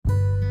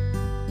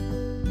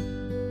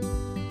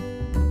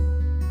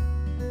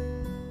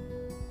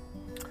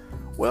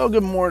Well,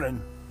 good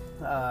morning.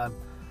 I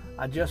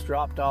just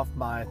dropped off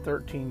my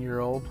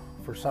 13-year-old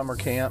for summer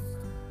camp.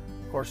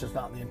 Of course, it's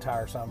not the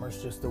entire summer,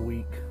 it's just a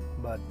week,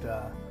 but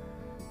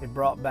it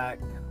brought back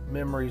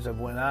memories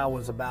of when I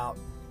was about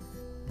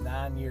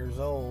 9 years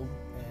old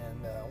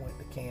and went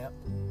to camp.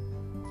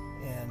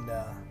 And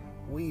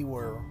we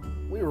were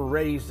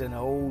raised in an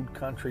old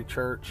country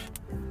church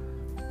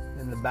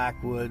in the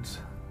backwoods.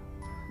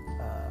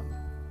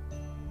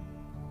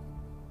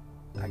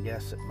 I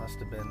guess it must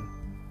have been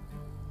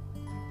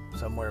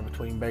somewhere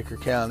between Baker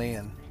County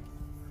and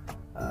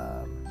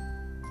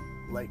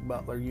Lake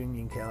Butler,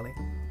 Union County.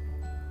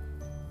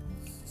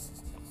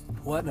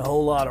 Wasn't a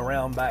whole lot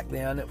around back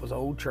then. It was an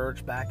old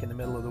church back in the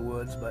middle of the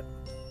woods, but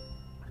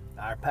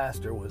our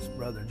pastor was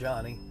Brother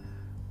Johnny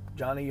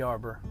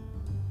Yarber,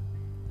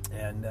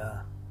 and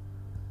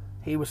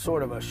he was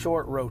sort of a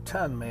short,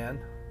 rotund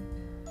man,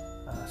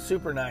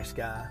 super nice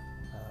guy,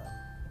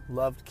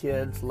 loved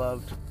kids,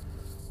 loved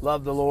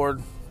the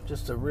Lord,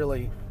 just a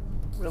really,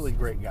 really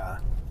great guy.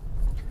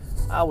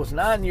 I was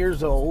 9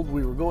 years old.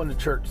 We were going to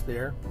church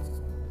there,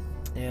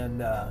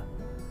 and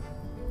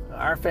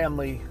our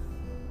family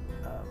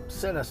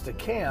sent us to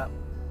camp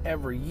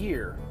every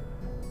year.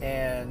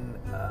 And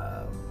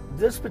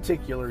this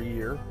particular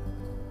year,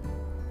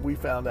 we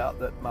found out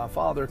that my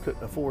father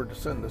couldn't afford to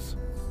send us.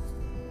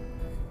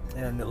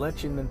 And to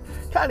let you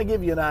kind of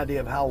give you an idea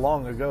of how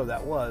long ago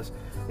that was,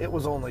 it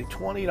was only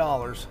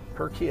 $20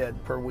 per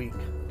kid per week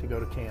to go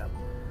to camp.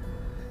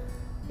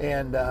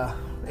 And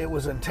it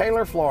was in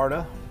Taylor,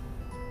 Florida,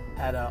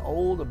 at an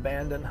old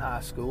abandoned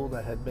high school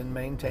that had been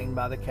maintained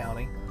by the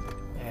county,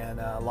 and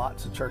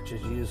lots of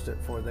churches used it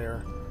for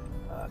their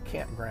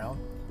campground.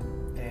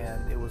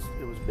 And it was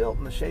built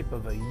in the shape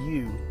of a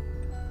U,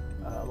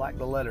 like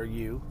the letter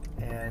U,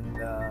 and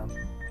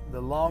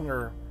the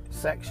longer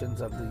sections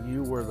of the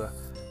U were the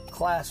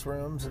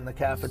classrooms and the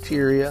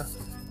cafeteria,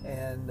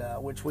 and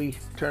which we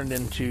turned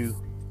into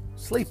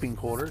sleeping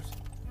quarters.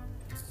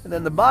 And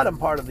then the bottom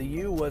part of the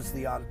U was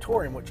the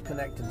auditorium, which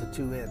connected the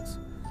two ends.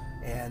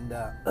 And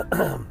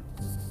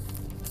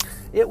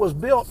it was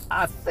built,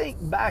 I think,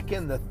 back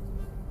in the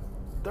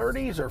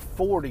 30s or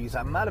 40s.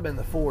 I might have been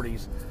the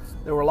 40s.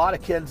 There were a lot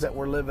of kids that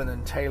were living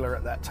in Taylor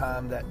at that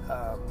time that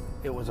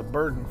it was a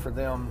burden for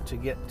them to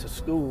get to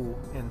school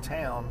in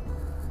town.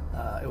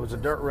 It was a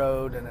dirt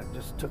road, and it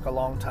just took a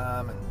long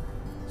time. And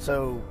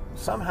so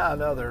somehow or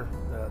another,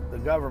 the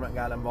government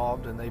got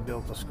involved, and they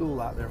built a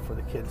school out there for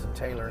the kids in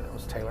Taylor, and it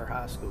was Taylor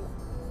High School.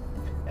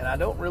 And I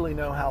don't really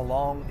know how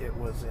long it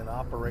was in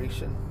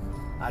operation.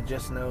 I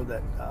just know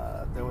that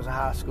there was a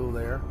high school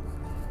there,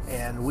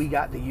 and we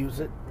got to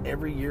use it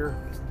every year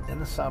in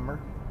the summer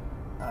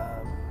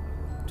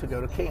to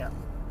go to camp.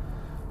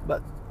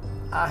 But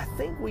I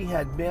think we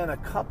had been a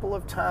couple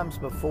of times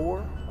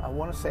before. I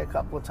want to say a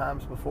couple of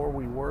times before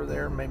we were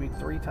there, maybe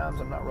 3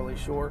 times, I'm not really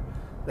sure.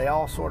 They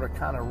all sort of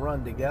kind of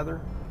run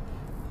together.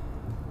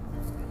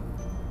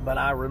 But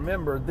I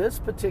remember this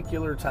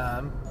particular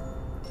time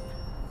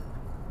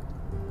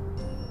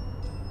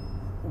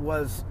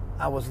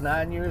I was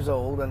 9 years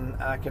old, and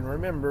I can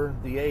remember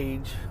the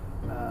age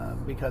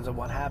because of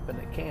what happened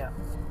at camp.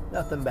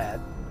 Nothing bad,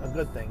 a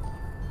good thing.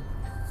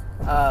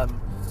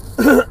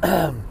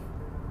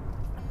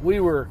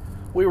 We were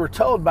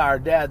told by our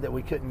dad that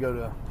we couldn't go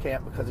to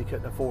camp because he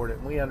couldn't afford it,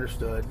 and we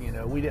understood. You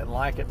know, we didn't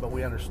like it, but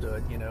we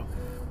understood. You know,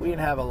 we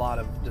didn't have a lot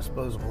of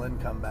disposable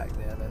income back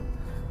then, and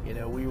you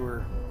know, we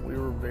were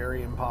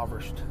very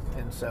impoverished,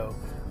 and so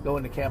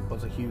going to camp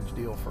was a huge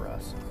deal for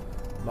us.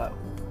 But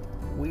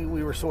we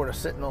were sort of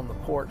sitting on the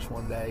porch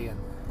one day and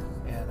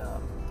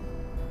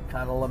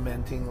kind of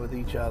lamenting with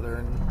each other,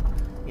 and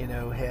you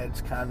know, heads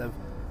kind of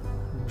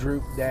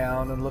drooped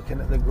down and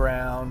looking at the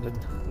ground, and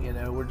you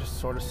know, we're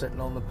just sort of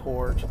sitting on the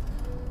porch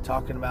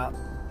talking about,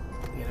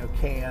 you know,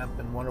 camp,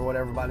 and wonder what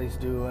everybody's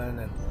doing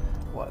and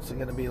what's it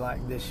going to be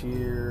like this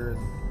year and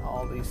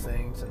all these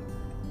things,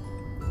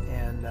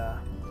 and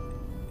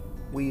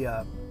we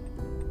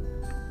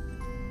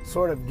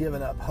sort of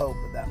given up hope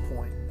at that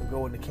point of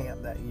going to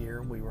camp that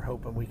year. We were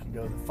hoping we could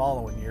go the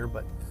following year,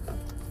 but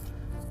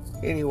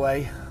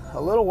anyway,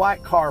 a little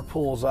white car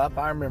pulls up.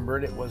 I remember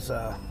it. It was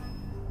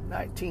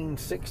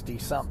 1960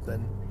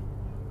 something.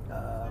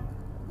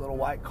 Little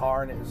white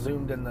car, and it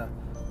zoomed in the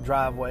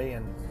driveway,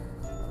 and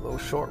a little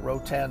short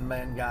rotund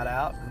man got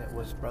out, and it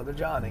was Brother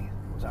Johnny.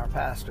 It was our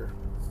pastor.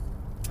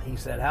 He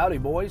said, "Howdy,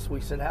 boys." We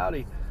said,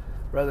 "Howdy,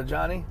 Brother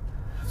Johnny."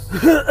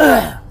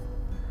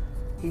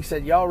 He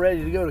said, "Y'all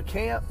ready to go to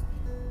camp?"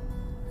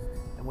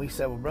 And we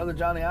said, "Well, Brother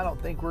Johnny, I don't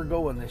think we're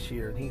going this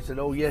year." And he said,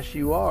 "Oh, yes,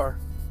 you are."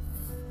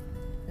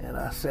 And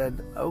I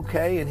said,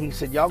 "Okay." And he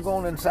said, "Y'all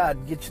going inside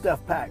and get your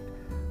stuff packed."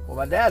 Well,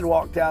 my dad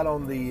walked out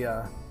on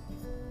the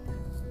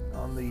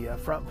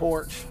front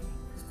porch,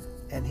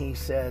 and he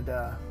said,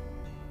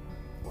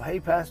 "Well, hey,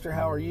 Pastor,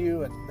 how are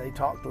you?" And they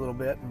talked a little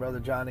bit, and Brother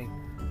Johnny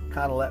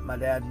kind of let my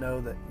dad know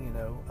that, you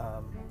know,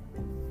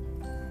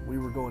 we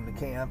were going to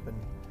camp, and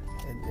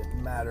it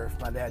didn't matter if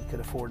my dad could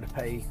afford to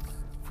pay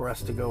for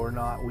us to go or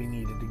not. We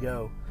needed to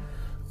go.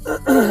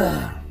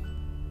 And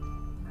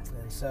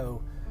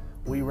so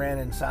we ran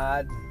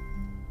inside.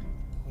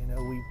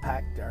 We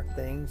packed our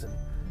things and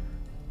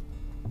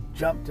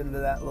jumped into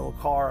that little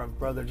car of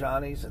Brother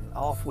Johnny's, and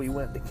off we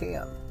went to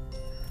camp.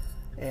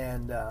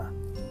 And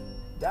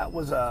that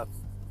was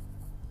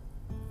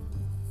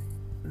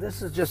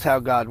this is just how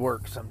God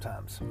works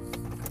sometimes.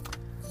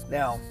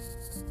 Now,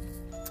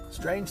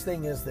 strange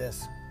thing is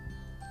this.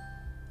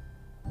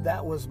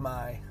 That was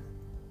my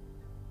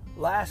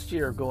last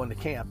year going to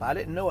camp. I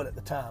didn't know it at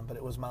the time, but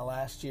it was my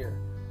last year.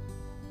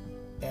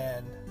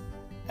 And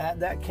at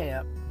that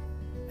camp,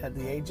 at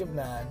the age of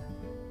 9,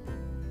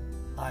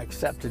 I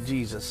accepted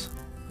Jesus.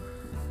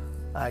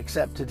 I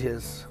accepted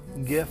his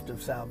gift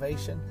of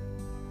salvation,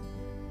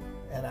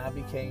 and I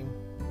became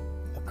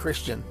a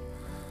Christian.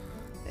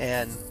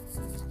 And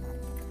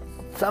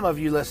some of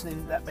you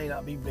listening, that may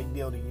not be a big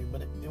deal to you,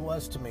 but it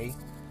was to me,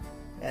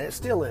 and it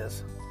still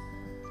is.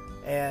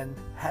 And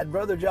had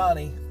Brother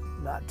Johnny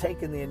not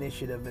taken the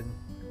initiative and,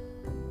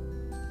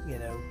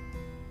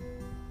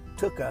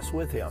 took us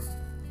with him,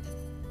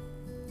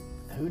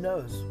 who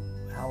knows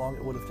how long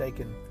it would have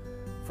taken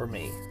for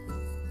me.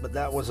 But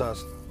that was a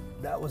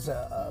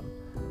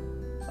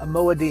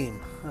Moedim,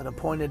 an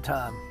appointed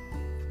time.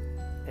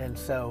 And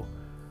so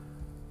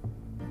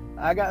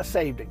I got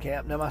saved at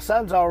camp. Now my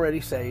son's already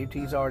saved.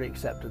 He's already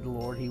accepted the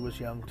Lord. He was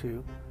young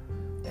too.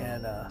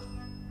 And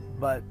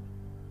but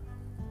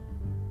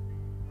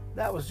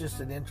that was just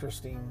an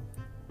interesting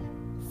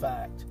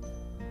fact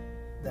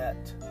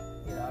that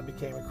I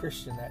became a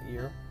Christian that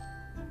year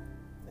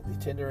at the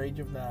tender age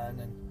of 9,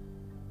 and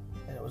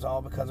it was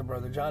all because of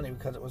Brother Johnny,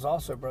 because it was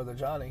also Brother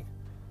Johnny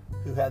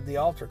who had the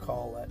altar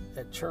call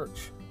at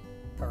church,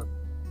 or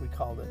we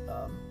called it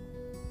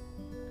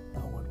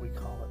what did we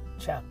call it?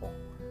 Chapel.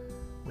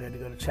 We had to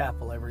go to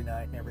chapel every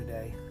night and every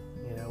day.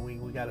 We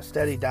got a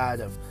steady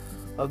diet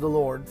of the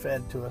Lord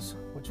fed to us,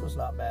 which was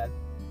not bad.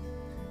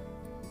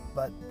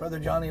 But Brother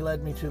Johnny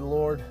led me to the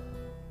Lord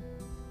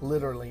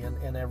literally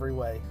in every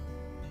way.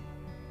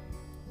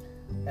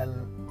 And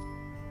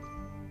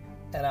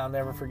I'll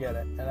never forget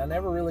it. And I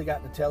never really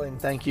got to tell him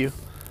thank you.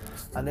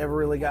 I never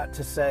really got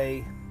to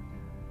say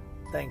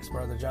thanks,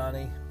 Brother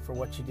Johnny, for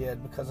what you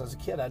did, because as a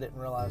kid I didn't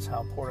realize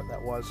how important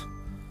that was.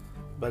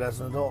 But as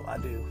an adult I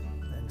do.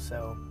 And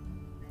so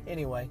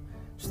anyway,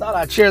 just thought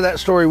I'd share that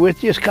story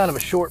with you. It's kind of a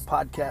short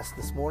podcast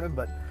this morning,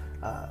 but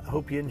I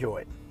hope you enjoy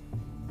it.